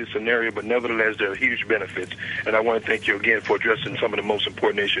complicated scenario, but nevertheless, there are huge benefits. And I want to thank you again for addressing some of the most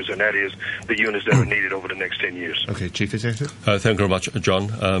important issues, and that is the units that are needed over the next 10 years. Okay, Chief Executive. Thank you very much,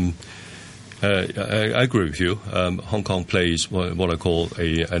 John. I agree with you. Hong Kong plays what I call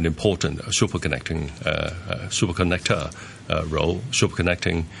an important superconnector role.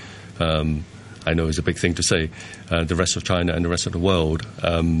 Superconnecting, I know is a big thing to say, the rest of China and the rest of the world.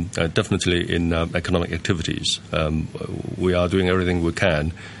 Definitely in economic activities, we are doing everything we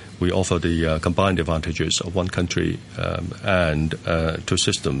can. We offer the combined advantages of one country and two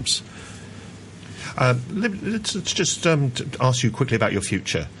systems. Let's just ask you quickly about your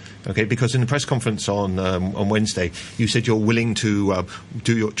future. Okay, because in the press conference on Wednesday, you said you're willing to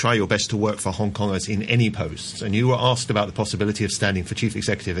try your best to work for Hong Kongers in any posts, and you were asked about the possibility of standing for chief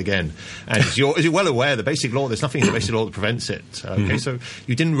executive again. And as you're well aware, the basic law, there's nothing in the basic law that prevents it. Okay, so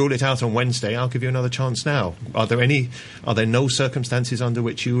you didn't rule it out on Wednesday. I'll give you another chance now. Are there no circumstances under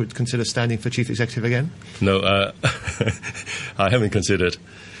which you would consider standing for chief executive again? No, I haven't considered.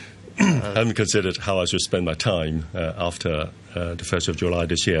 I haven't considered how I should spend my time after the 1st of July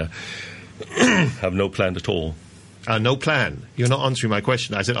this year. Have no plan at all. No plan? You're not answering my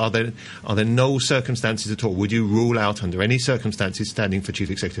question. I said, are there no circumstances at all? Would you rule out under any circumstances standing for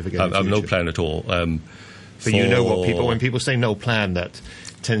chief executive again? I have no plan at all. But you know what when people say no plan, that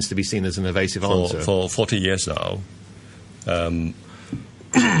tends to be seen as an evasive answer. For 40 years now, I've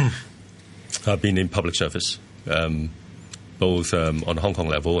been in public service. Both on Hong Kong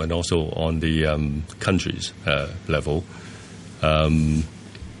level and also on the country's level. And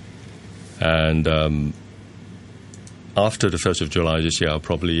after the 1st of July this year, I'll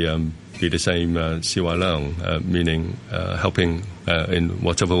probably be the same CY Leung, meaning helping in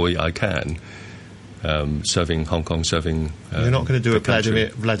whatever way I can, serving Hong Kong, serving You're not going to do a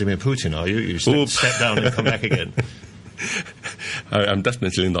Vladimir Putin, are you? You step down and come back again. I'm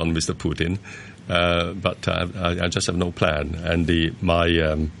definitely not Mr. Putin. But I just have no plan, and the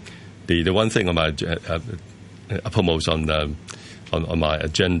one thing on my uppermost on my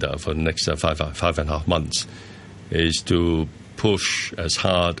agenda for the next 5.5 months is to push as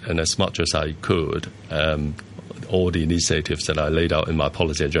hard and as much as I could all the initiatives that I laid out in my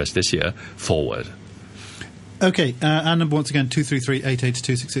policy address this year forward. Okay, and once again,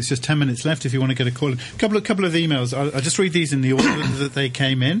 233-88266. Just 10 minutes left if you want to get a call. Couple of emails. I'll just read these in the order that they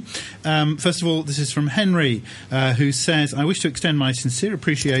came in. First of all, this is from Henry, who says, I wish to extend my sincere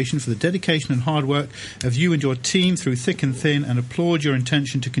appreciation for the dedication and hard work of you and your team through thick and thin, and applaud your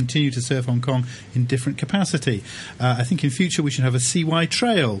intention to continue to serve Hong Kong in different capacity. I think in future we should have a CY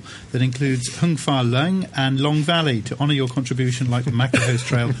Trail that includes Hung Fa Lung and Long Valley to honour your contribution, like the Maclehose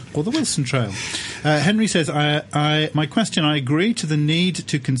Trail or the Wilson Trail. Henry says, my question, I agree to the need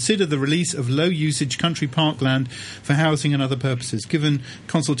to consider the release of low-usage country parkland for housing and other purposes. Given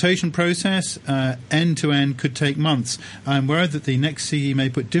consultation process, end-to-end could take months. I am worried that the next CE may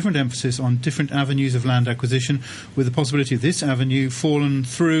put different emphasis on different avenues of land acquisition, with the possibility of this avenue fallen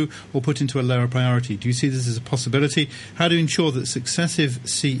through or put into a lower priority. Do you see this as a possibility? How to ensure that successive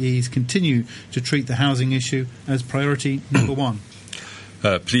CEs continue to treat the housing issue as priority number one?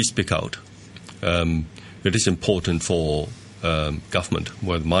 Please speak out. It is important for government,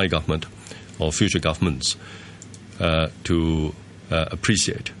 whether my government or future governments, to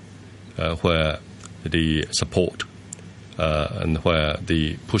appreciate where the support and where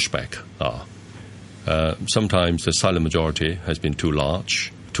the pushback are. Sometimes the silent majority has been too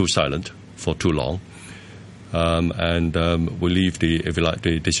large, too silent for too long, and we leave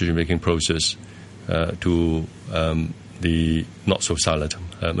the decision-making process to the not-so-silent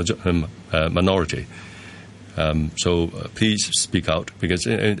minority. So please speak out, because,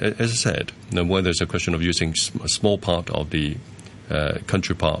 as I said, whether it's a question of using a small part of the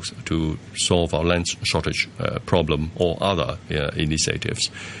country parks to solve our land shortage problem or other initiatives,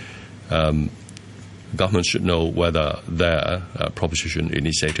 government should know whether their proposition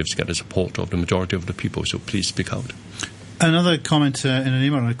initiatives get the support of the majority of the people. So please speak out. Another comment in an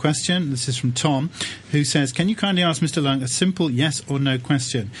email on a question. This is from Tom, who says, can you kindly ask Mr. Leung a simple yes or no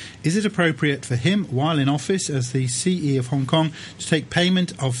question? Is it appropriate for him, while in office as the CE of Hong Kong, to take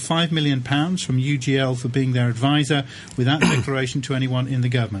payment of £5 million from UGL for being their advisor without declaration to anyone in the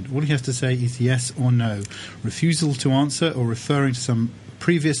government? All he has to say is yes or no. Refusal to answer or referring to some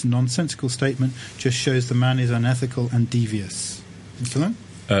previous nonsensical statement just shows the man is unethical and devious. Mr. Leung?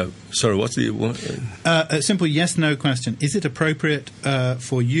 Sorry, what's the one? A simple yes-no question. Is it appropriate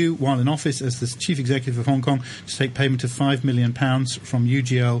for you, while in office as the Chief Executive of Hong Kong, to take payment of £5 million from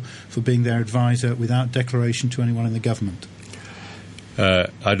UGL for being their advisor without declaration to anyone in the government?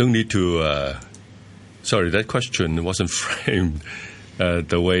 I don't need to... sorry, that question wasn't framed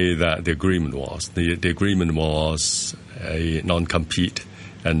the way that the agreement was. The agreement was a non-compete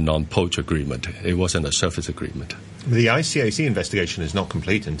and non-poach agreement. It wasn't a service agreement. The ICAC investigation is not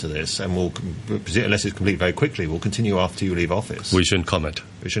complete into this, and will, unless it's complete very quickly, will continue after you leave office. We shouldn't comment.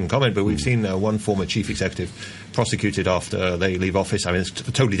 But we've seen one former chief executive prosecuted after they leave office. I mean, it's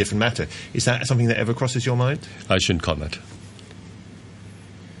a totally different matter. Is that something that ever crosses your mind? I shouldn't comment.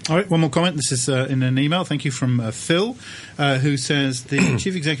 All right, one more comment. This is in an email. Thank you from Phil, who says the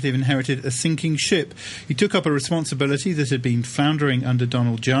Chief Executive inherited a sinking ship. He took up a responsibility that had been floundering under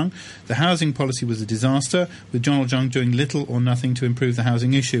Donald Tsang. The housing policy was a disaster, with Donald Tsang doing little or nothing to improve the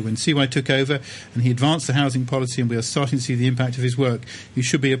housing issue. When CY took over and he advanced the housing policy, and we are starting to see the impact of his work, he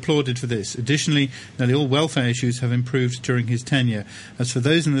should be applauded for this. Additionally, nearly all welfare issues have improved during his tenure. As for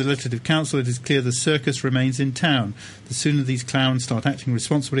those in the Legislative Council, it is clear the circus remains in town. The sooner these clowns start acting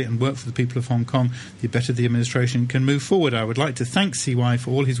responsibly and work for the people of Hong Kong, the better the administration can move forward. I would like to thank CY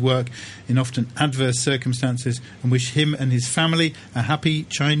for all his work in often adverse circumstances and wish him and his family a happy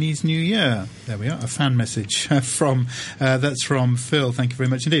Chinese New Year. There we are, a fan message that's from Phil. Thank you very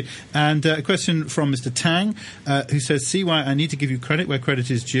much indeed. And a question from Mr. Tang, who says, CY, I need to give you credit where credit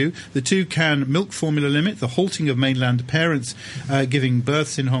is due. The 2-can milk formula limit, the halting of mainland parents giving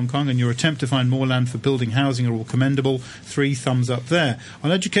births in Hong Kong, and your attempt to find more land for building housing are all commendable. 3 thumbs up there.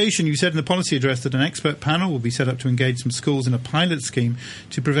 On education, you said in the policy address that an expert panel will be set up to engage some schools in a pilot scheme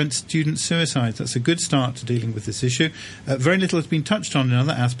to prevent student suicides. That's a good start to dealing with this issue. Very little has been touched on in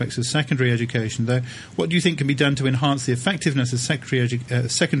other aspects of secondary education, though. What do you think can be done to enhance the effectiveness of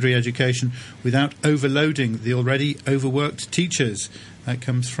secondary education without overloading the already overworked teachers? That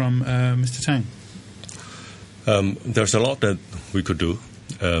comes from Mr. Tang. There's a lot that we could do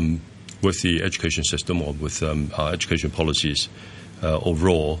with the education system or with our education policies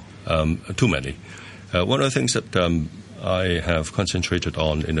overall. Too many. One of the things that I have concentrated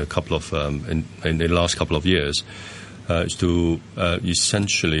on in a couple of in the last couple of years is to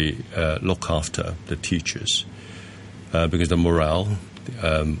essentially look after the teachers, because the morale,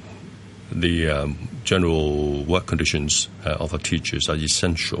 the general work conditions of our teachers are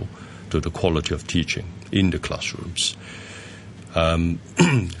essential to the quality of teaching in the classrooms.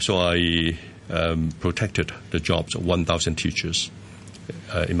 So I protected the jobs of 1,000 teachers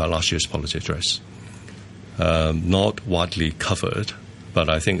in my last year's policy address. Not widely covered, but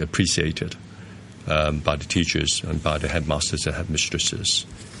I think appreciated by the teachers and by the headmasters and headmistresses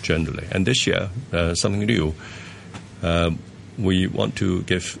generally. And this year, something new, we want to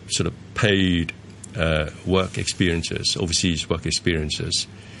give sort of paid work experiences, overseas work experiences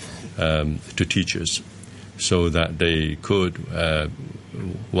to teachers, so that they could,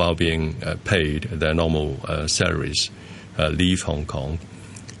 while being paid their normal salaries, leave Hong Kong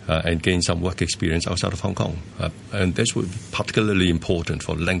and gain some work experience outside of Hong Kong. And this would be particularly important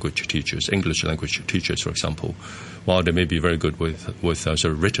for language teachers, English language teachers, for example. While they may be very good with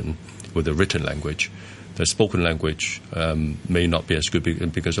the written language, the spoken language may not be as good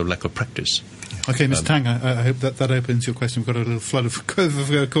because of lack of practice. Okay, Mr. Tang, I hope that opens your question. We've got a little flood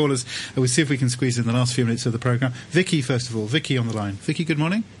of callers. We'll see if we can squeeze in the last few minutes of the programme. Vicky, first of all. Vicky on the line. Vicky, good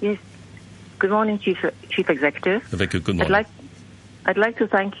morning. Yes. Good morning, Chief Executive. Vicky, good morning. I'd like to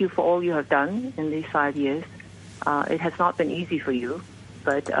thank you for all you have done in these 5 years. It has not been easy for you,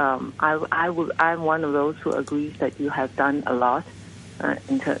 but I'm one of those who agrees that you have done a lot,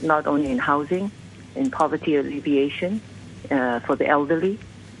 not only in housing, in poverty alleviation, for the elderly.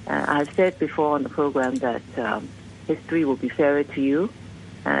 I've said before on the program that history will be fairer to you.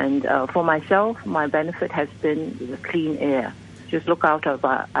 And for myself, my benefit has been the clean air. Just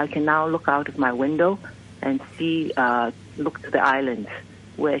I can now look out of my window and look to the islands,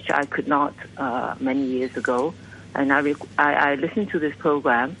 which I could not many years ago. And I listened to this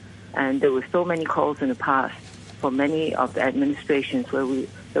program, and there were so many calls in the past for many of the administrations where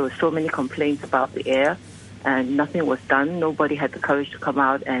there were so many complaints about the air, and nothing was done. Nobody had the courage to come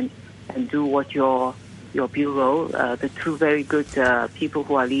out and do what your your bureau, the two very good people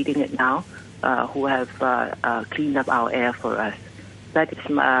who are leading it now, who have cleaned up our air for us. That is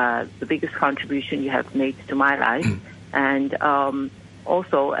the biggest contribution you have made to my life. And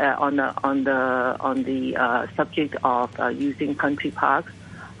also on the subject of using country parks,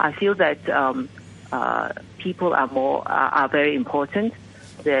 I feel that people are very important.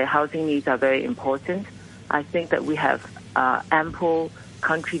 Their housing needs are very important. I think that we have ample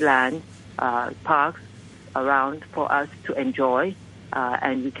country land parks around for us to enjoy,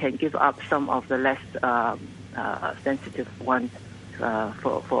 and we can give up some of the less sensitive ones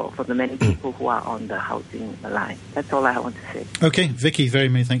for the many people who are on the housing line. That's all I want to say. Okay, Vicky, very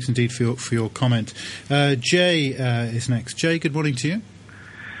many thanks indeed for your comment. Jay is next. Jay, good morning to you.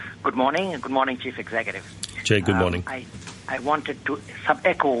 Good morning, and good morning, Chief Executive. Jay, good morning. I wanted to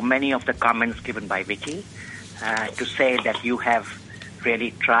echo many of the comments given by Vicky to say that you have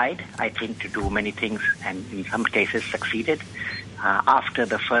really tried, I think, to do many things and in some cases succeeded after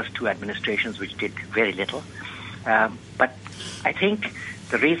the first two administrations, which did very little. But I think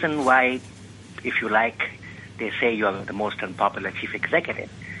the reason why, if you like, they say you are the most unpopular Chief Executive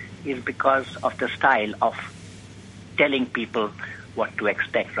is because of the style of telling people what to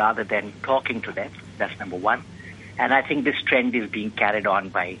expect rather than talking to them. That's number one. And I think this trend is being carried on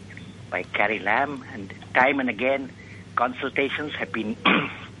by Carrie Lam, and time and again consultations have been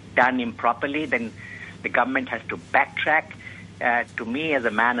done improperly. Then the government has to backtrack. To me, as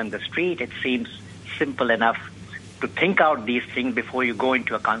a man on the street, it seems simple enough to think out these things before you go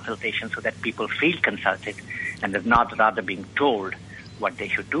into a consultation so that people feel consulted and are not rather being told what they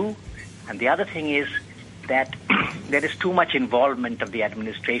should do. And the other thing is that there is too much involvement of the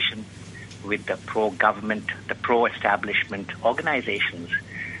administration with the pro-government, the pro-establishment organizations.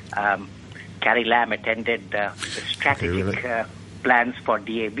 Carrie Lam attended the strategic plans for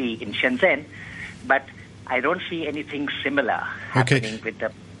DAB in Shenzhen, but I don't see anything similar happening with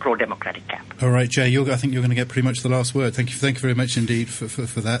the pro-democratic camp. All right, Jay, I think you're going to get pretty much the last word. Thank you very much indeed for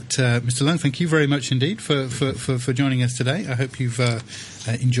that. Mr. Leung, thank you very much indeed for joining us today. I hope you've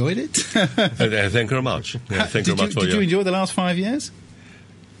enjoyed it. Thank you very much. Yeah, thank you very much. Did you enjoy the last 5 years?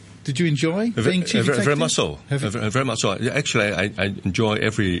 Did you enjoy being Chief Executive? Very much so. Very much so. Actually, I enjoy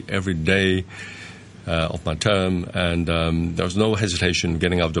every day of my term, and there was no hesitation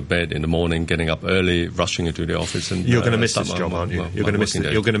getting out of bed in the morning, getting up early, rushing into the office. And you're going to miss this job, aren't you? You're going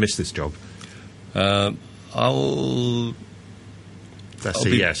to miss this job. I'll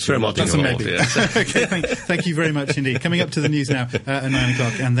be yes. That's a maybe. Yes. Okay, thank you very much indeed. Coming up to the news now at 9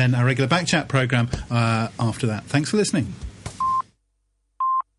 o'clock, and then our regular Back Chat programme after that. Thanks for listening.